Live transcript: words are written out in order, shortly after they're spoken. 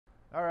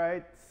All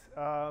right,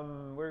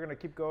 we're going to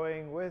keep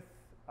going with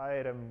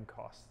item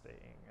costing.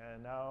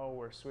 And now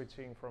we're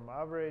switching from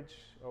average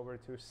over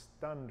to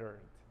standard.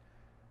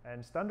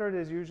 And standard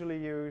is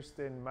usually used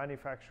in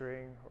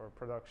manufacturing or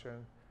production.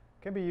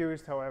 It can be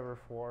used, however,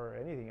 for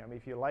anything. I mean,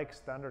 if you like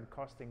standard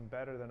costing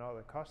better than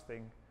other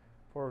costing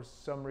for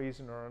some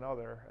reason or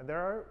another, and there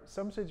are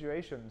some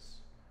situations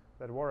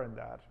that warrant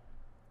that,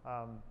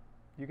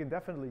 you can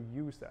definitely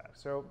use that.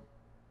 So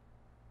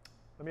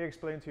let me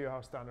explain to you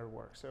how standard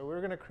works. So we're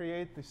going to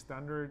create the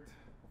standard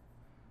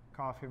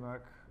coffee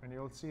mug, and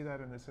you'll see that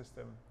in the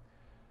system.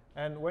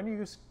 And when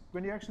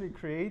you actually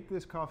create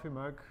this coffee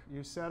mug,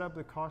 you set up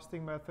the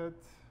costing method.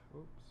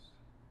 Oops,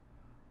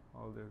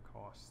 I'll do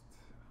cost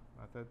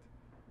method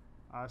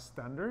as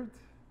standard,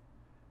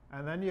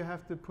 and then you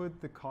have to put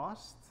the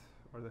cost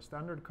or the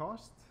standard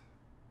cost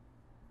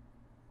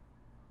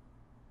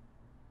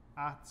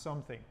at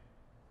something.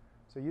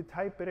 So you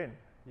type it in.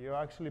 You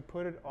actually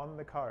put it on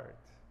the card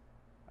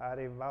at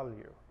a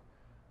value.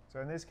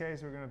 So in this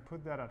case, we're going to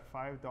put that at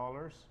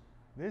 $5.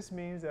 This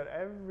means that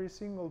every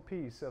single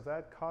piece of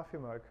that coffee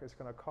mug is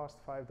going to cost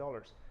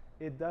 $5.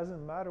 It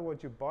doesn't matter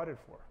what you bought it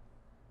for.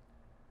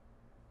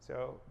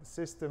 So the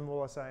system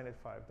will assign it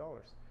 $5.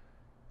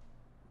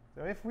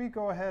 So if we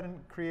go ahead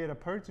and create a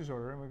purchase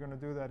order, and we're going to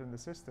do that in the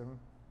system,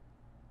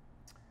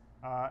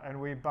 and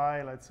we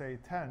buy, let's say,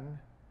 10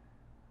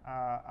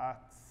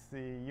 at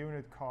the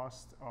unit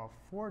cost of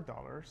 $4,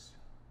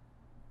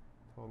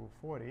 total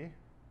 40,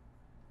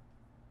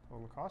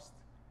 total cost,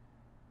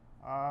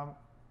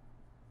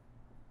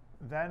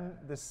 then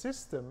the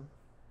system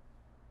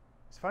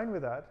is fine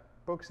with that,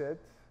 books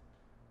it,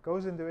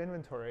 goes into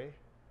inventory,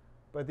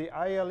 but the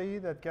ILE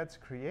that gets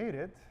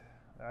created,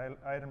 the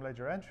item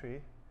ledger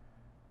entry,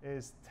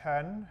 is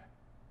 10,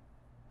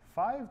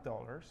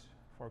 $5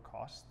 for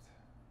cost,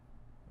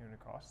 unit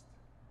cost.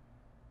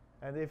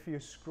 And if you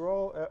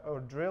scroll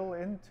or drill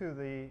into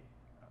the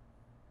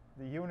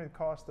unit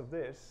cost of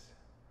this,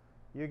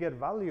 you get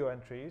value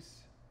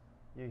entries.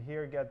 You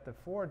here get the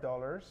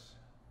 $4,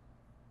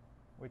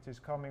 which is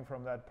coming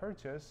from that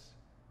purchase,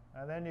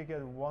 and then you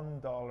get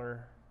 $1,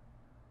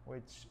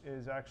 which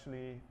is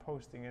actually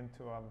posting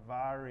into a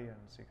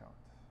variance account.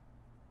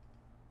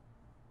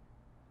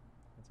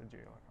 It's a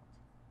GL account,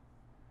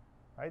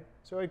 right?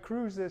 So it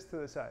accrues this to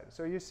the side.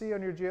 So you see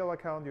on your GL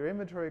account, your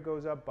inventory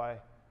goes up by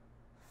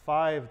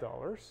 $5,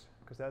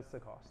 because that's the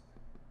cost.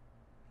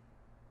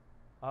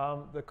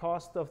 The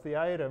cost of the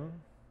item,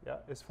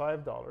 is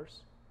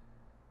 $5,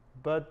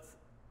 but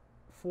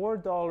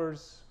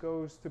 $4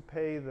 goes to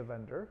pay the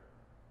vendor,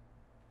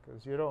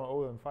 because you don't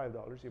owe them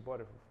 $5, you bought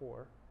it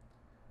for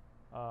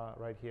 $4,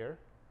 right here.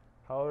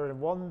 However,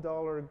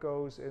 $1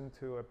 goes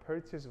into a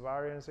purchase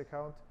variance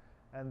account,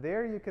 and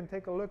there you can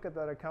take a look at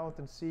that account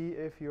and see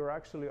if you're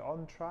actually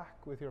on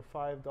track with your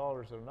 $5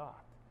 or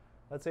not.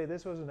 Let's say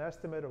this was an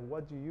estimate of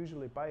what you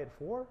usually buy it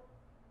for,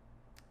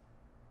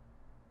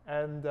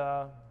 and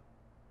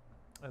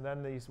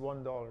then these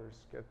 $1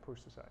 get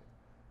pushed aside.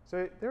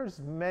 So there's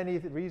many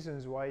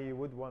reasons why you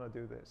would want to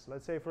do this.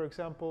 Let's say, for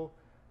example,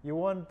 you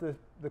want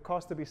the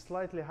cost to be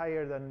slightly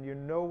higher than you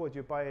know what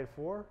you buy it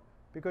for,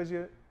 because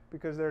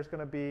there's going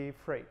to be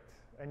freight,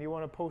 and you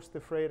want to post the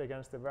freight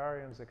against the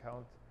variance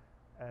account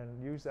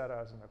and use that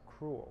as an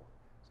accrual.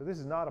 So this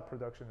is not a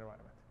production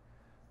environment.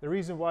 The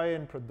reason why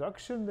in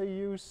production they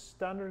use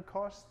standard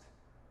cost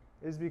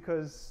is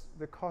because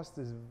the cost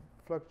is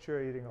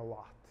fluctuating a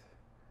lot.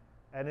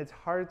 And it's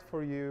hard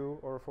for you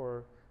or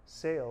for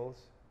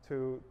sales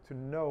to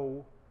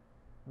know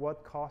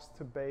what cost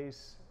to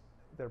base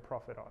their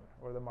profit on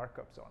or the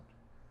markups on.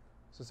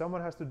 So someone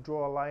has to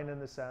draw a line in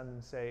the sand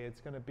and say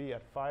it's going to be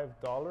at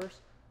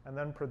 $5, and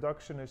then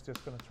production is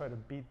just going to try to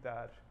beat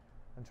that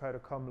and try to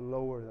come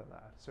lower than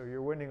that. So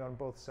you're winning on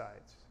both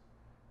sides.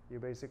 You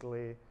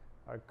basically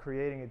are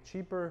creating it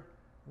cheaper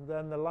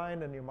than the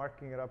line, and you're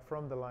marking it up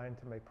from the line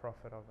to make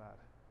profit of that.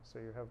 So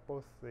you have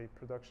both the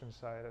production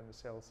side and the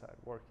sales side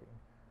working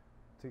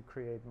to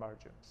create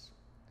margins.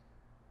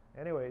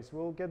 Anyways,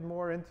 we'll get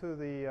more into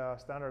the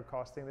standard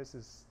costing. This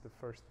is the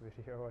first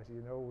video. As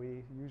you know,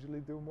 we usually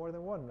do more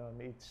than one on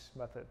each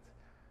method.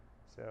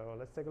 So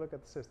let's take a look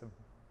at the system.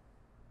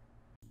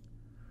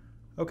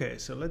 Okay,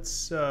 so let's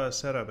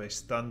set up a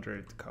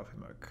standard coffee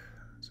mug.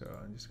 So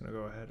I'm just going to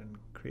go ahead and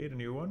create a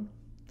new one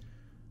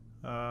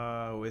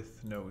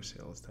with no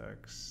sales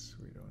tax.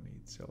 We don't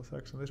need sales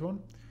tax on this one.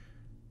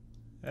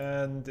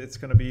 And it's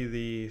going to be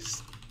the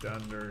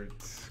standard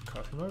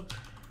coffee mug.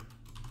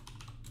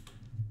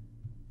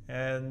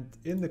 And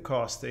in the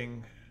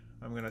costing,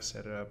 I'm going to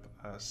set it up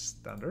as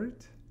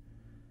standard.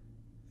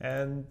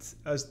 And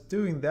as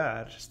doing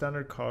that,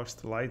 standard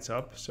cost lights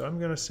up. So I'm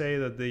going to say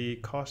that the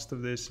cost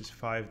of this is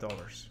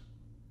 $5.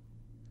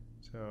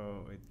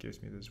 So it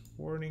gives me this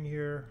warning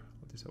here.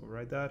 I'll just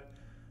override that.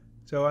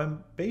 So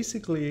I'm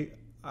basically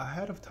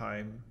ahead of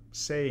time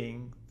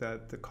saying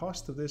that the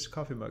cost of this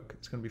coffee mug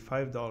is going to be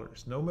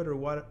 $5, no matter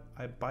what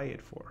I buy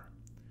it for.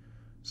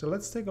 So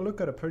let's take a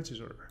look at a purchase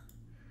order.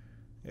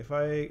 If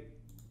I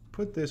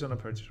put this on a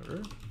purchase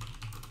order,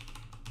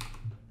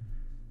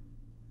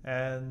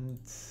 and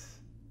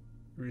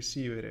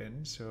receive it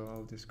in. So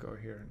I'll just go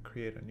here and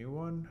create a new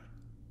one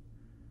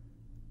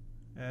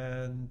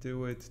and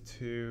do it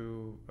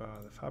to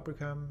the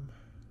Fabricam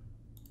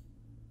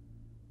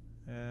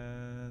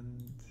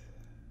and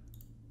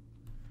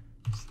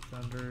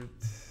standard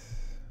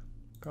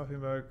coffee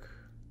mug.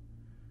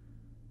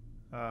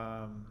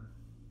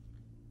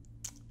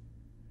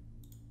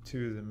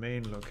 To the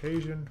main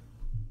location,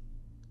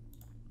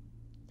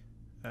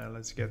 and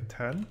let's get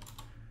 10.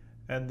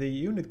 And the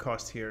unit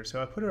cost here,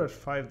 so I put it at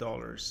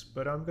 $5,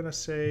 but I'm gonna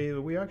say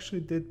that we actually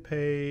did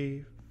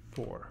pay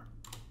 4.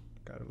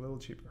 Got a little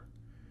cheaper.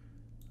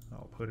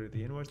 I'll put it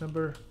the invoice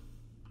number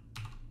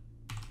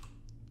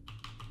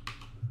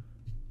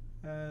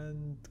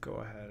and go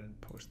ahead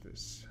and post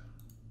this.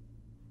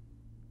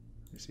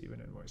 Receive an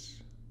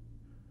invoice.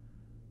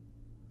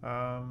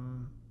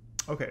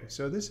 Okay,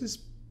 so this is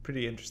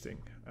pretty interesting,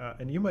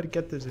 and you might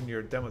get this in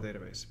your demo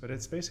database, but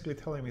it's basically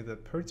telling me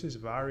that purchase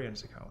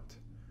variance account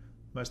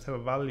must have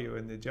a value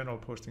in the general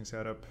posting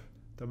setup,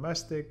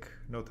 domestic,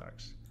 no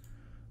tax.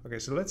 Okay,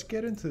 so let's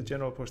get into the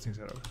general posting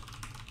setup.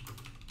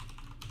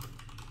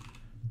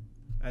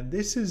 And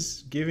this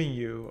is giving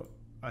you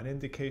an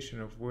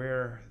indication of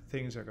where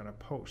things are going to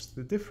post,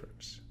 the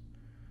difference.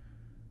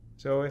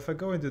 So if I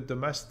go into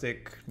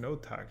domestic, no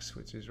tax,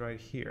 which is right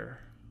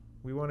here,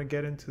 we want to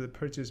get into the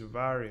purchase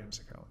variance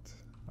account.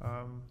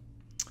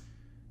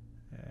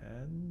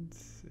 And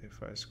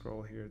if I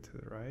scroll here to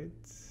the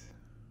right,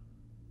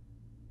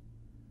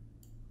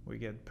 we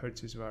get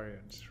purchase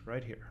variance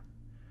right here.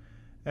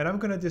 And I'm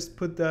going to just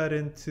put that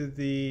into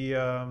the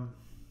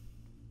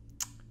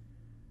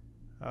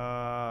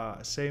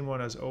same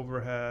one as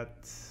overhead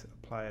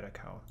applied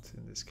account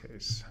in this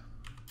case,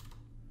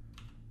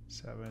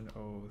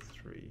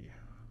 703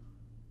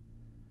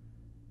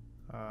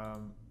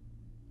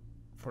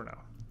 for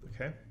now.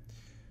 Okay.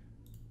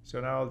 So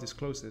now I'll just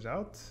close this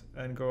out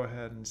and go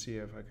ahead and see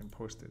if I can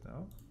post it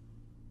now.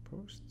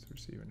 Post,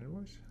 receive an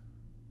invoice.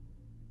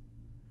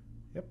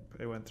 Yep,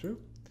 it went through.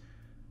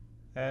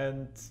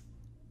 And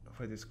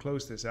if I just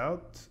close this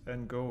out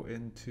and go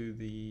into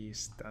the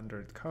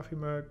standard coffee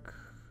mug,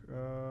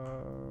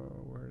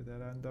 where did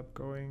that end up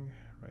going?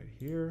 Right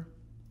here.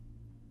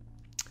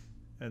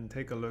 And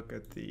take a look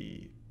at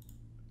the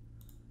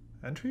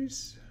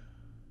entries.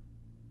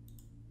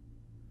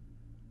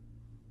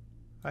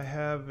 I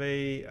have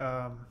a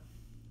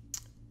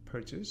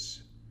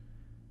purchase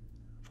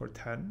for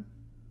 10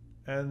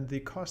 and the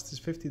cost is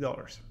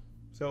 $50.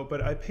 So,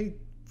 but I paid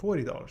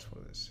 $40 for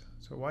this.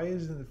 So why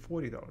isn't it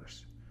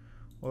 $40?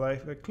 Well,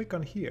 if I click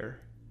on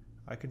here,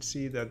 I can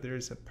see that there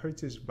is a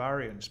purchase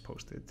variance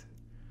posted.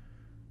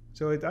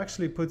 So it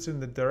actually puts in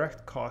the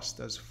direct cost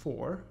as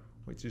 4,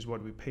 which is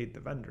what we paid the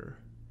vendor.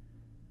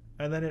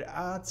 And then it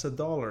adds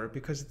 $1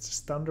 because it's a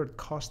standard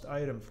cost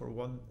item for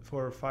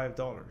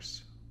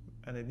 $5.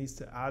 And it needs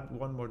to add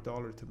 $1 more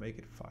to make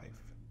it 5.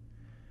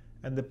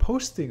 And the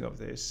posting of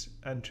this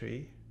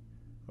entry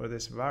or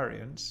this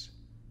variance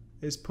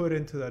is put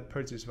into that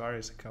purchase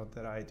variance account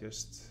that I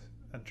just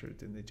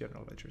entered in the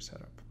general ledger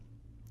setup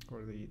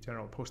or the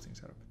general posting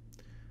setup.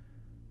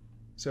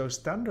 So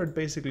standard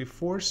basically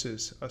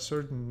forces a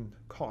certain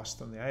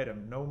cost on the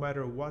item no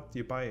matter what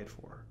you buy it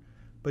for,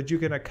 but you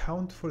can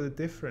account for the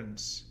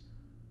difference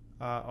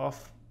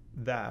of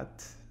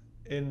that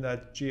in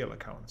that GL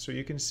account. So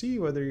you can see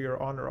whether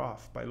you're on or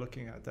off by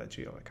looking at that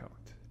GL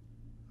account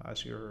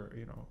as you're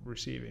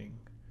receiving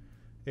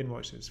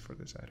invoices for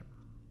this item.